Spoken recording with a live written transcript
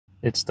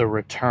It's the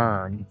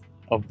return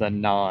of the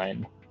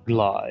 9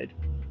 Glide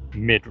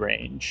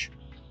mid-range.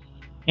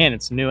 And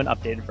it's new and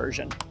updated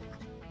version.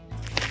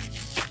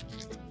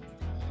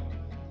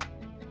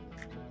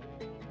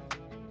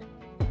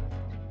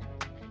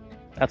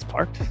 That's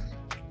parked.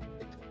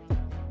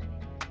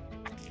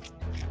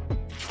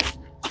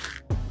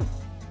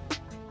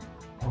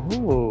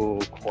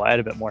 Ooh, quite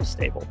a bit more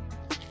stable.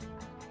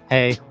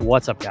 Hey,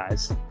 what's up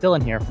guys?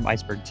 Dylan here from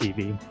Iceberg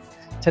TV.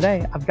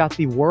 Today, I've got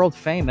the world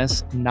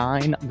famous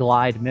 9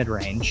 Glide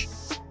mid-range.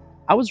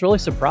 I was really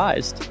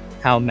surprised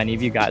how many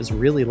of you guys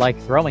really like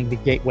throwing the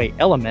gateway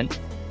element.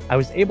 I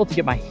was able to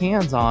get my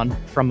hands on,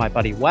 from my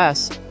buddy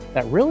Wes,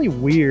 that really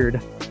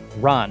weird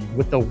run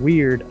with the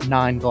weird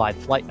 9 Glide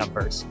flight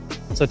numbers.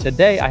 So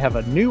today I have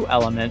a new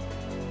element,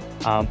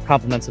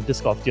 compliments of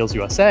Disc Golf Deals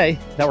USA,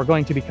 that we're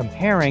going to be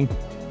comparing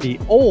the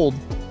old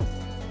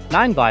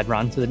 9 Glide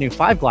run to the new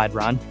 5 Glide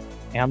run,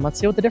 and let's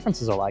see what the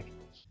differences are like.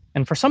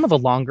 And for some of the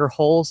longer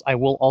holes, I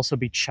will also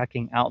be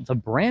checking out the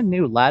brand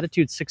new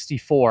Latitude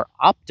 64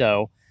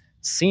 Opto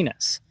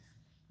Cenis.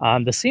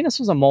 The Cenis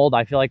was a mold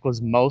I feel like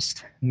was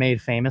most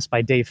made famous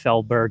by Dave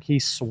Feldberg. He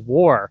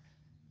swore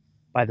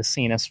by the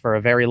Cenis for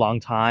a very long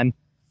time,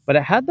 but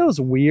it had those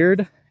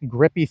weird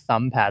grippy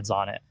thumb pads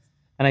on it.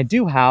 And I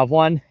do have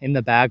one in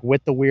the bag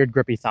with the weird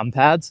grippy thumb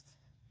pads,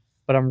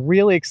 but I'm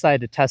really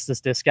excited to test this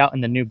disc out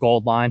in the new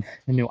Gold line,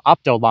 the new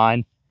Opto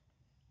line,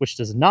 which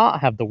does not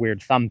have the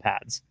weird thumb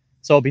pads.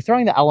 So I'll be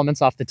throwing the elements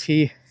off the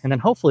tee, and then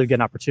hopefully get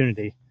an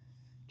opportunity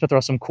to throw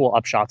some cool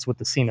upshots with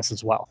the Cenis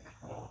as well.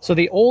 So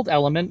the old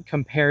element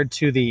compared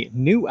to the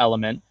new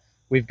element,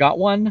 we've got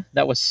one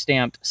that was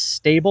stamped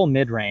stable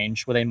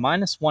mid-range with a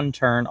 -1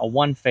 turn, a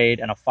 1 fade,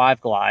 and a 5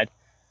 glide.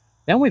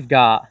 Then we've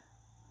got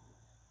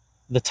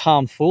the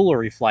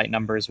tomfoolery flight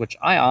numbers, which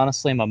I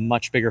honestly am a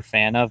much bigger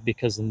fan of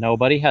because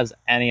nobody has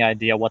any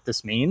idea what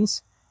this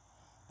means.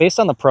 Based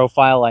on the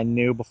profile, I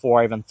knew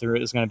before I even threw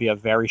it was going to be a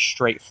very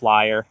straight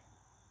flyer.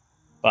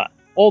 But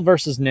old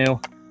versus new.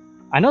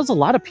 I know there's a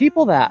lot of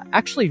people that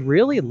actually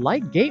really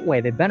like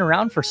Gateway. They've been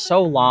around for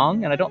so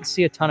long, and I don't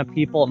see a ton of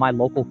people at my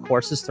local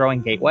courses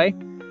throwing Gateway.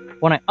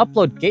 When I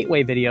upload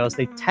Gateway videos,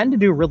 they tend to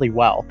do really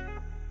well.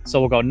 So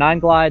we'll go 9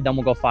 Glide, then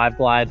we'll go 5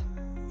 Glide.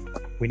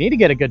 We need to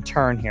get a good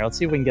turn here. Let's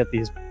see if we can get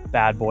these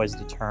bad boys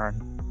to turn.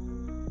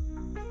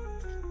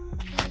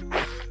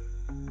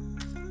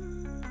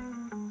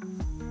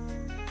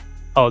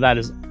 Oh, that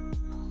is...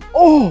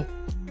 Oh!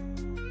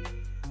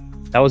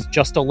 That was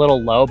just a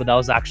little low, but that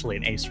was actually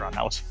an ace run.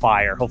 That was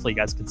fire. Hopefully you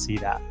guys can see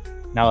that.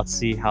 Now let's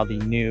see how the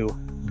new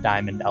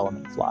diamond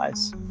element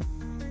flies.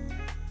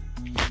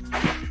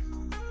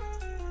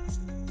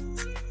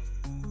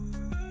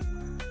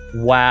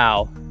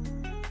 Wow.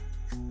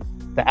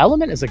 The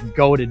element is a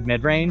goated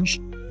mid-range.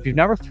 If you've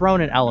never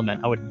thrown an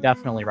element, I would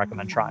definitely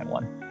recommend trying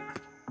one.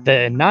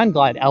 The 9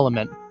 Glide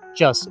element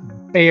just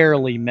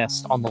barely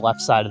missed on the left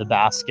side of the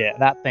basket.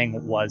 That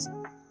thing was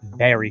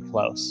very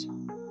close.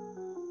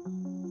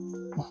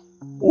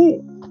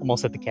 Ooh,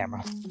 almost hit the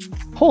camera.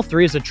 Hole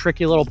 3 is a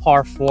tricky little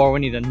par 4. We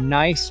need a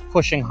nice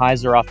pushing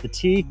hyzer off the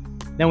tee.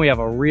 Then we have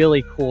a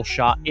really cool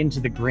shot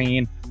into the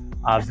green,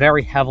 a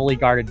very heavily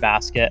guarded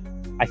basket.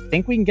 I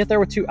think we can get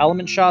there with 2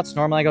 element shots.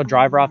 Normally I go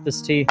driver off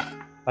this tee,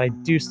 but I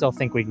do still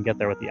think we can get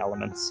there with the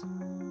elements.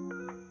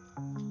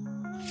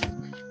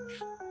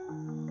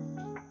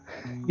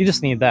 You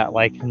just need that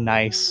like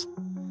nice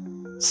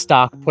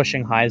stock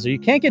pushing hyzer. You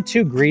can't get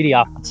too greedy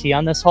off the tee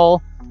on this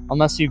hole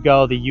unless you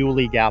go the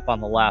Yulee gap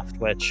on the left,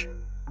 which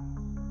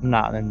I'm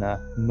not in the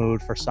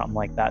mood for something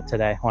like that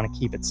today. I want to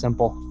keep it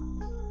simple.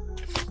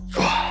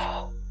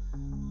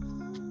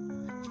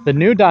 The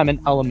new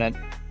diamond element,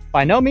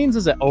 by no means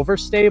is it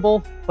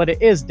overstable, but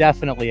it is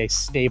definitely a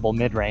stable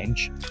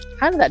mid-range.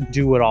 Kind of that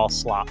do-it-all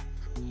slot.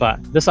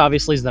 But this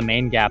obviously is the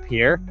main gap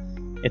here.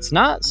 It's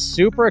not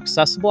super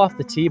accessible off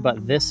the tee,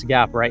 but this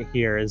gap right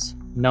here is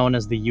known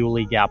as the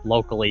Yulee gap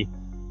locally,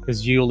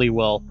 because Yulee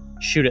will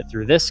shoot it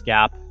through this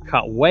gap,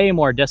 cut way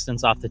more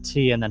distance off the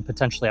tee, and then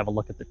potentially have a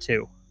look at the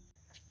 2.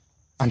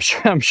 I'm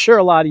sure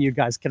a lot of you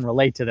guys can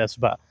relate to this,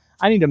 but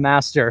I need to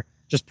master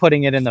just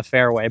putting it in the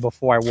fairway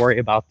before I worry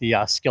about the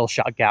skill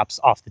shot gaps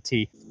off the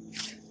tee.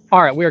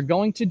 All right, we are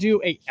going to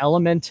do a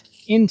element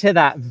into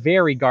that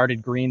very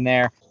guarded green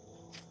there.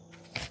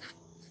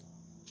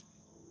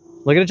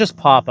 Look at it just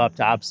pop up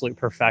to absolute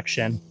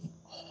perfection.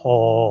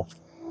 Oh.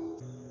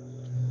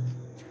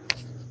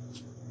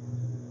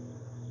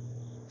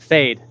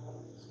 Fade.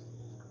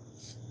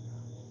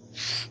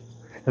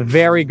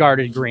 Very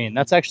guarded green.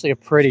 That's actually a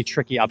pretty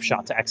tricky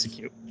upshot to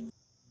execute.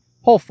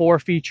 Hole 4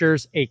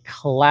 features a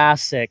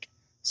classic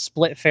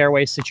split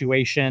fairway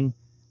situation.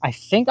 I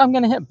think I'm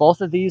going to hit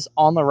both of these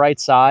on the right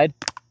side.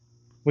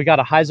 We got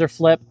a hyzer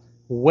flip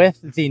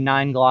with the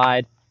 9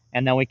 Glide,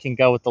 and then we can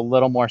go with a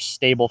little more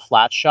stable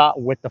flat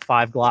shot with the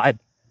 5 Glide.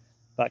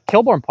 But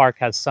Kilbourne Park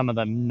has some of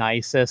the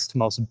nicest,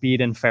 most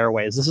beaten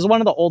fairways. This is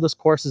one of the oldest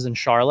courses in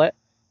Charlotte,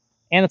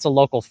 and it's a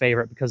local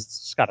favorite because it's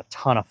just got a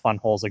ton of fun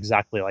holes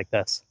exactly like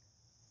this.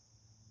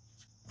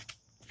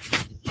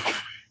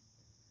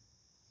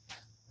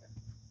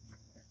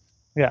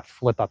 We got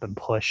flip up and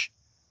push.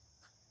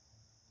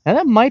 And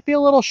that might be a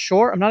little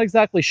short. I'm not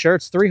exactly sure.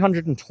 It's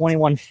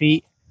 321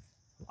 feet.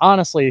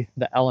 Honestly,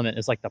 the Element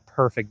is like the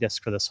perfect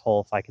disc for this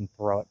hole if I can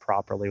throw it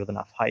properly with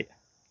enough height.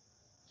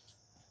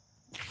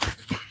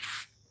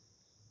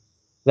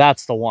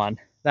 That's the one.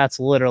 That's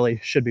literally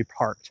should be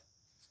parked.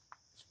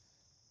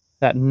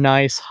 That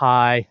nice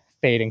high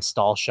fading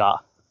stall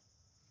shot.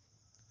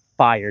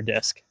 Fire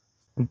disc.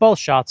 And both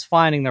shots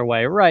finding their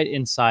way right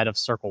inside of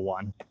circle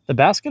one. The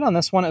basket on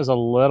this one is a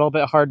little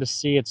bit hard to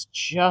see. It's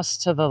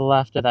just to the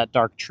left of that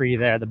dark tree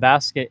there. The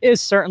basket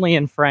is certainly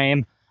in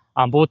frame,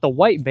 but with the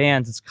white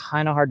bands, it's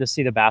kind of hard to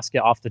see the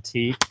basket off the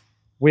tee.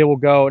 We will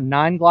go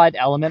 9 glide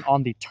Element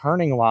on the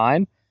turning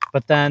line,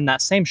 but then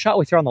that same shot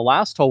we threw on the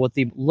last hole with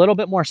the little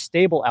bit more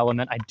stable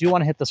Element, I do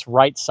want to hit this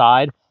right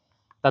side.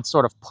 That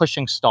sort of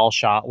pushing stall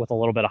shot with a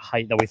little bit of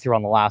height that we threw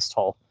on the last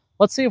hole.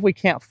 Let's see if we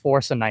can't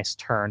force a nice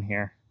turn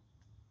here.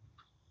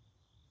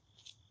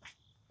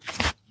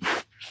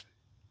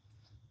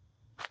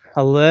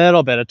 A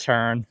little bit of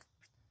turn.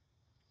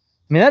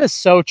 I mean, that is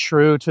so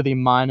true to the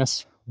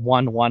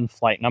 -1-1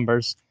 flight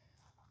numbers.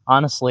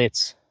 Honestly,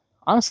 it's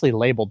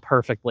labeled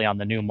perfectly on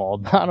the new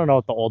mold. I don't know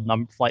what the old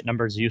flight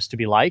numbers used to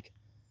be like,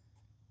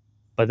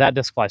 but that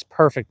disc flies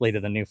perfectly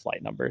to the new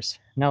flight numbers.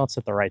 Now let's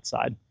hit the right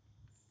side.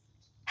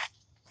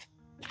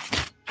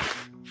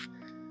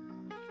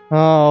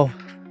 Oh,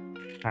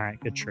 all right,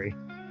 good tree.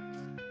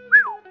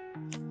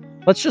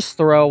 Let's just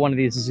throw one of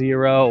these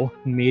 0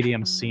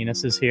 medium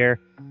sinuses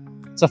here.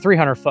 It's a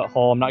 300-foot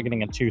hole. I'm not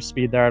getting a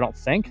 2-speed there, I don't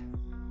think.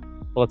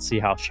 But let's see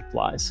how she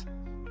flies.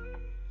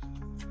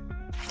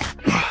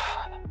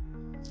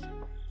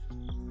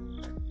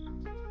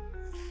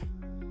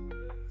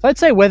 So I'd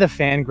say with a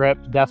fan grip,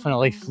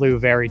 definitely flew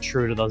very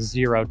true to those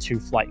 0-2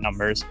 flight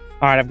numbers.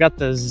 All right, I've got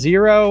the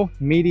 0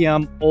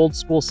 medium old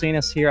school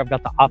sinus here. I've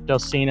got the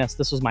opto sinus.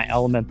 This was my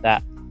Element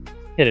that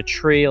hit a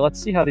tree. Let's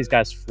see how these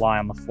guys fly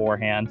on the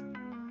forehand.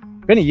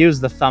 I'm going to use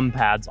the thumb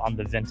pads on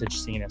the vintage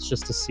sinus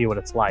just to see what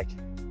it's like.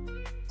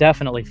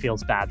 Definitely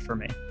feels bad for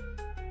me.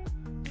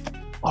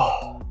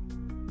 Oh,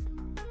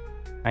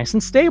 nice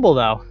and stable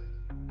though.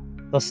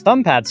 Those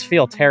thumb pads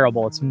feel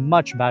terrible. It's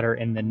much better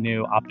in the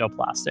new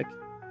optoplastic.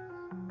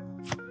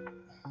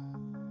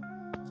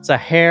 It's a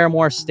hair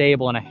more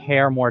stable and a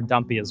hair more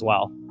dumpy as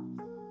well.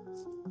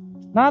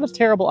 Not a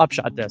terrible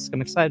upshot disc.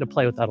 I'm excited to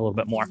play with that a little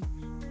bit more.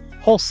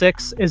 Hole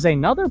 6 is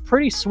another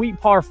pretty sweet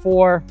par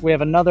 4. We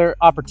have another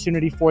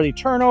opportunity for the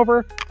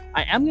turnover.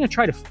 I am going to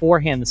try to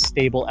forehand the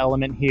stable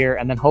Element here,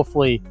 and then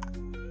hopefully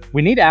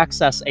we need to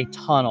access a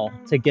tunnel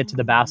to get to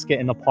the basket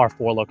in the par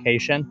 4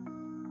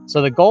 location.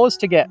 So the goal is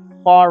to get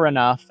far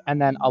enough and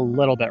then a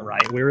little bit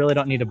right. We really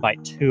don't need to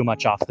bite too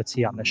much off the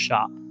tee on this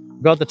shot.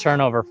 We'll go with the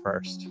turnover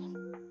first.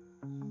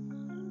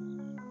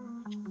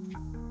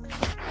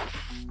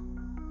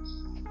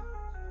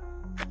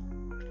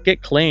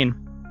 Get clean.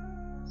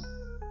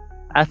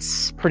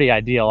 That's pretty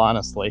ideal,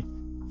 honestly.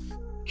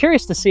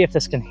 Curious to see if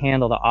this can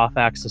handle the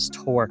off-axis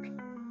torque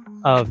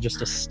of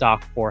just a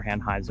stock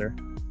forehand hyzer.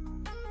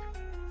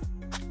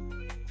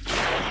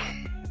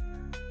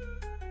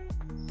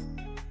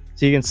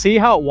 So you can see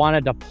how it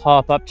wanted to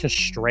pop up to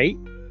straight.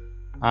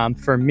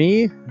 For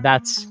me,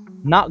 that's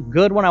not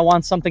good when I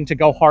want something to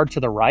go hard to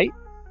the right,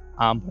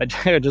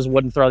 but I just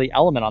wouldn't throw the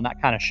Element on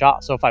that kind of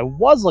shot. So if I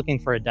was looking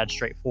for a dead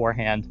straight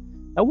forehand,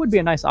 that would be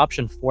a nice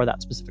option for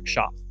that specific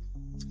shot.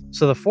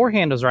 So the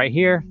forehand is right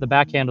here, the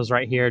backhand is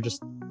right here,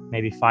 just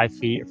maybe 5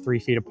 feet or 3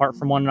 feet apart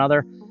from one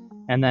another.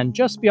 And then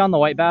just beyond the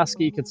white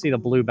basket, you can see the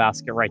blue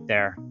basket right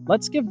there.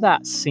 Let's give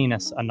that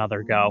sinus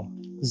another go.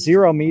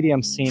 0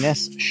 medium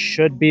sinus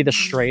should be the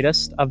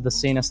straightest of the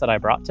sinus that I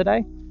brought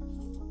today.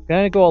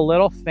 Gonna go a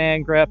little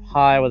fan grip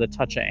high with a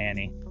touch of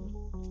Annie.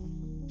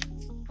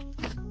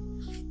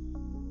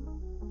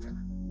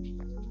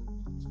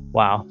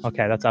 Wow,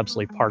 okay, that's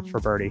absolutely parked for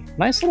birdie.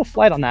 Nice little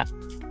flight on that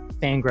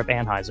fan grip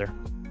anhyzer.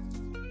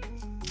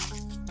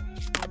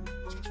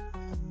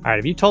 All right,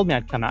 if you told me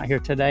I'd come out here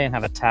today and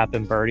have a tap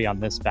in birdie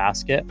on this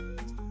basket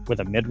with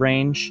a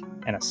mid-range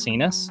and a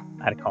sinus,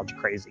 I'd have called you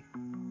crazy.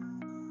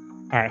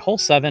 All right, hole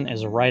 7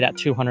 is right at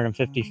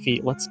 250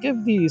 feet. Let's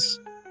give these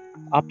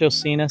opto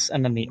sinus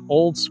and then the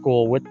old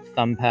school with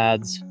thumb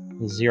pads,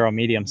 0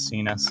 medium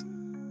sinus,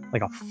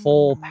 like a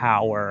full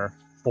power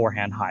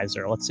forehand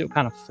hyzer. Let's see what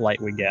kind of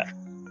flight we get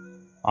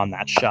on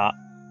that shot.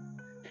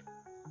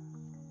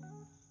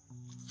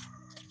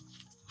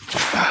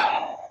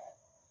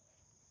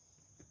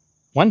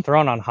 When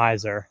thrown on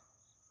hyzer,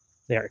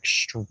 they are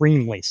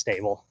extremely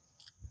stable.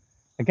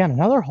 Again,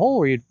 another hole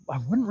where I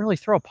wouldn't really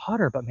throw a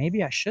putter, but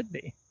maybe I should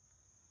be.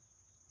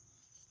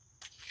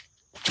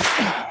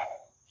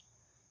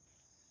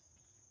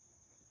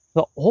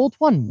 The old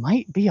one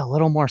might be a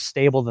little more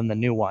stable than the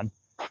new one.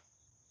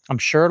 I'm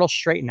sure it'll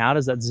straighten out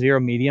as that 0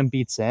 medium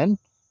beats in,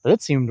 but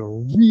it seemed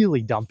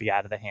really dumpy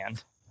out of the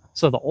hand.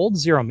 So the old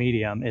 0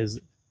 medium is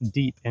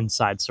deep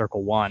inside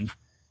circle 1.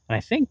 And I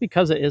think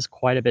because it is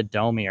quite a bit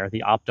domier,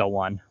 the opto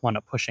one wound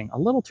up pushing a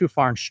little too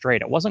far and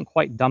straight. It wasn't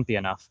quite dumpy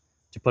enough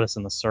to put us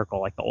in the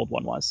circle like the old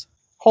one was.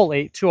 Hole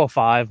 8,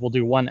 205. We'll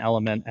do one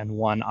element and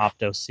one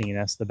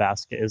optosinus. The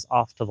basket is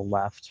off to the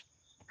left.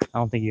 I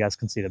don't think you guys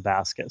can see the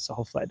basket, so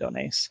hopefully I don't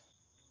ace.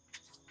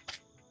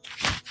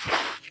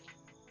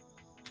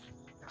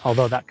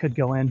 Although that could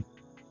go in.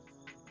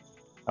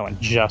 I went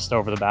just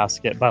over the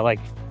basket by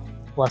like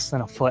less than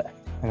a foot.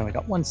 And then we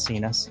got one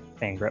sinus,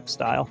 fan grip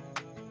style.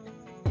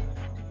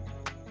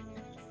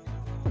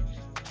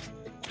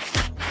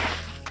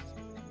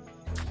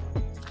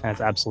 And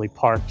it's absolutely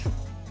parked.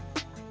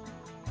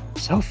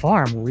 So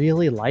far, I'm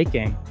really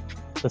liking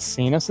the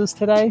sinuses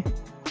today.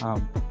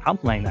 I'm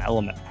playing the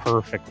element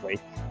perfectly.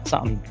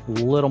 Something a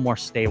little more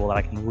stable that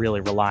I can really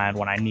rely on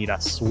when I need a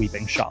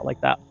sweeping shot like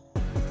that.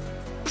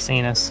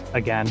 Sinus,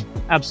 again,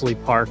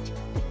 absolutely parked.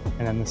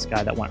 And then this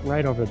guy that went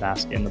right over the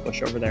basket in the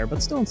bush over there,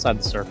 but still inside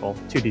the circle.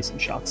 Two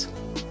decent shots.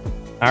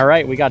 All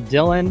right, we got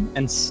Dylan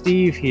and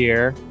Steve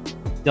here.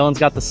 Dylan's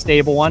got the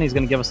stable one. He's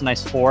going to give us a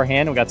nice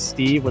forehand. We got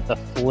Steve with the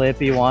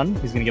flippy one.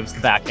 He's going to give us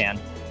the backhand.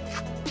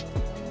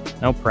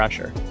 No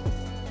pressure.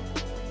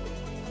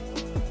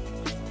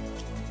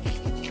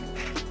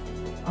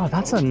 Oh,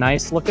 that's a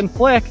nice looking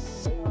flick.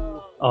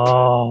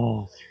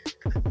 Oh,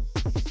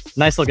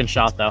 nice looking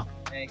shot though.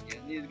 Thank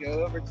you. Need to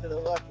go over to the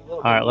left a little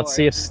bit. All right, let's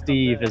see if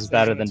Steve is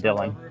better than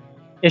Dylan.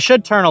 It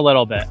should turn a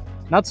little bit.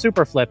 Not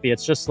super flippy.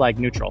 It's just like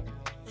neutral.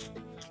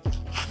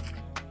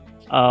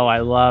 Oh, I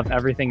love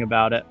everything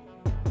about it.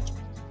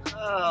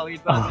 Oh, he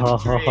bumped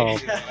the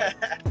tree.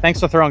 Thanks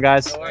for throwing,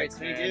 guys. All right,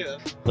 thank you.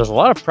 There's a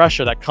lot of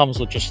pressure that comes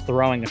with just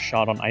throwing a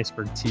shot on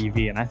Iceberg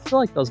TV, and I feel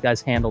like those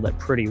guys handled it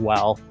pretty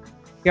well.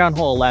 Here on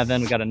hole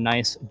 11, we got a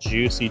nice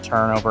juicy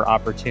turnover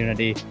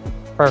opportunity.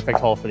 Perfect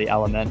hole for the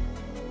element.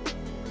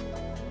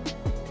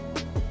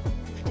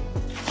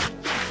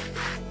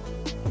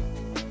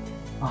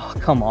 Oh,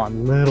 come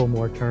on, little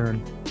more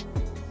turn.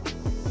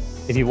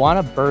 If you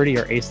want to birdie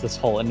or ace this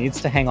hole, it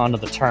needs to hang on to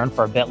the turn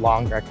for a bit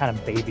longer. I kind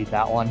of babied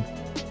that one.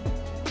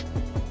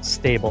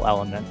 Stable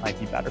element might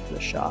be better for the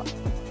shot.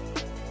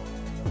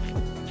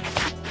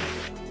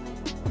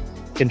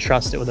 You can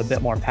trust it with a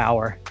bit more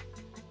power.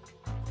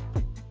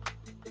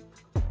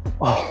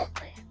 Oh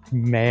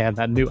man,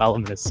 that new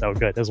element is so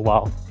good as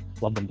well.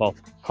 Love them both.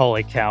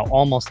 Holy cow,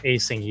 almost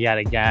acing yet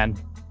again.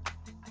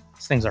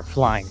 These things are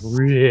flying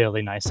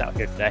really nice out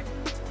here today.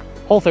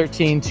 Hole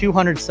 13,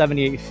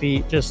 278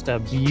 feet, just a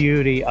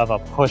beauty of a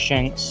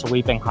pushing,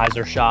 sweeping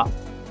hyzer shot.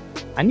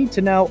 I need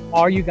to know,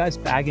 are you guys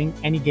bagging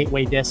any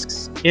gateway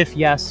discs? If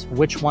yes,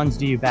 which ones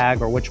do you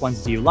bag or which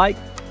ones do you like?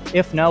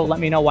 If no, let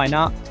me know why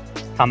not.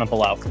 Comment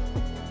below.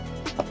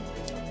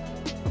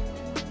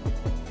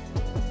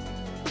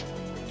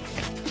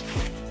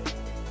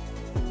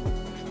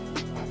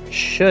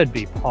 Should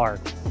be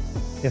parked,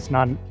 if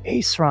not an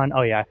ace run.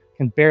 Oh yeah,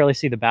 can barely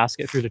see the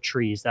basket through the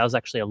trees. That was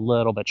actually a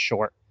little bit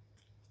short.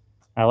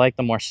 I like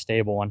the more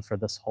stable one for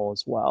this hole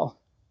as well.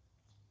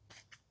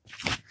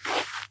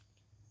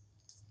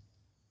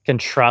 Can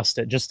trust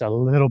it just a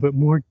little bit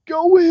more.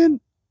 Go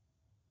in.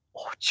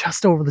 Oh,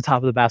 just over the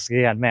top of the basket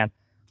again. Man,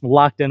 I'm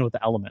locked in with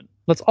the element.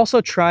 Let's also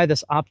try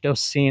this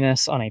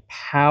optosinus on a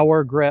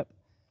power grip.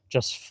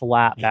 Just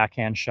flat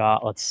backhand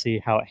shot. Let's see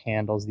how it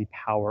handles the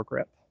power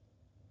grip.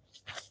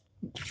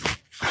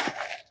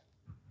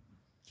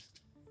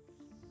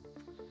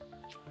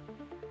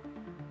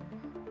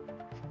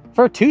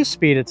 For a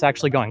 2-speed, it's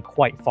actually going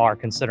quite far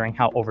considering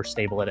how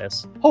overstable it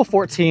is. Hole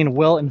 14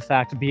 will in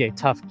fact be a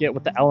tough get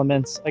with the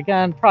elements.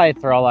 Again, probably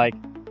throw like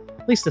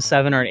at least a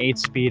 7 or an 8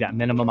 speed at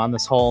minimum on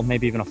this hole,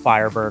 maybe even a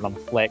Firebird on the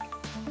flick.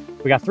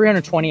 We got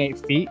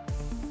 328 feet,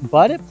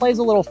 but it plays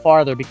a little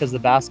farther because the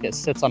basket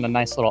sits on a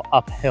nice little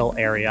uphill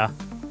area.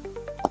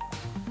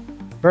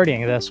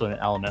 Birdieing this with an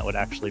element would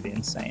actually be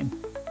insane.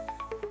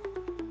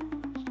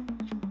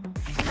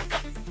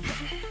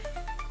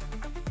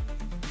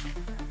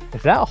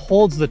 If that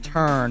holds the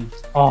turn,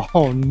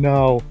 oh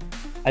no.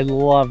 I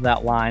love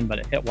that line, but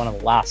it hit one of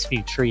the last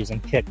few trees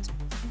and kicked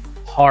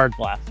hard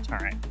left. All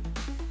right.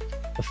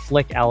 The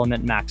flick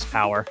element max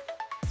power.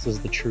 This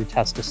is the true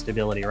test of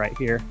stability right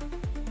here.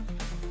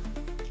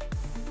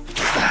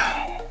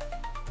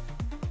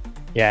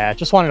 Yeah,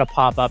 just wanted to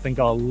pop up and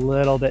go a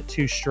little bit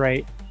too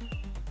straight.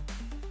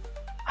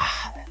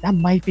 That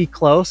might be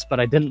close, but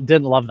I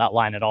didn't love that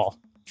line at all.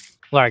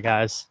 All right,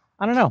 guys.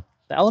 I don't know.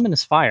 The element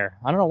is fire.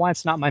 I don't know why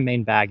it's not my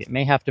main bag. It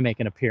may have to make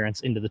an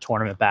appearance into the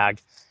tournament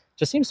bag.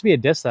 Just seems to be a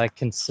disc that I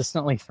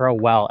consistently throw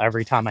well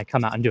every time I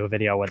come out and do a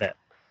video with it.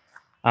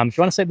 If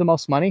you want to save the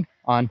most money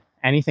on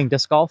anything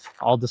disc golf,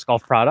 all disc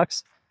golf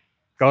products,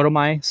 go to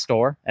my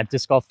store at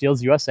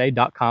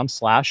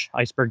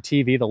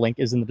discgolfdealsusa.com/icebergtv. The link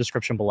is in the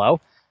description below.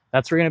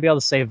 That's where you're going to be able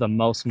to save the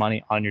most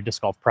money on your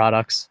disc golf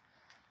products.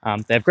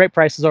 They have great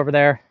prices over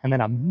there and then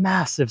a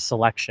massive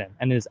selection,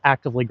 and it is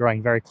actively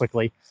growing very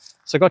quickly.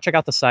 So go check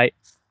out the site.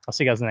 I'll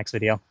see you guys in the next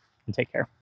video and take care.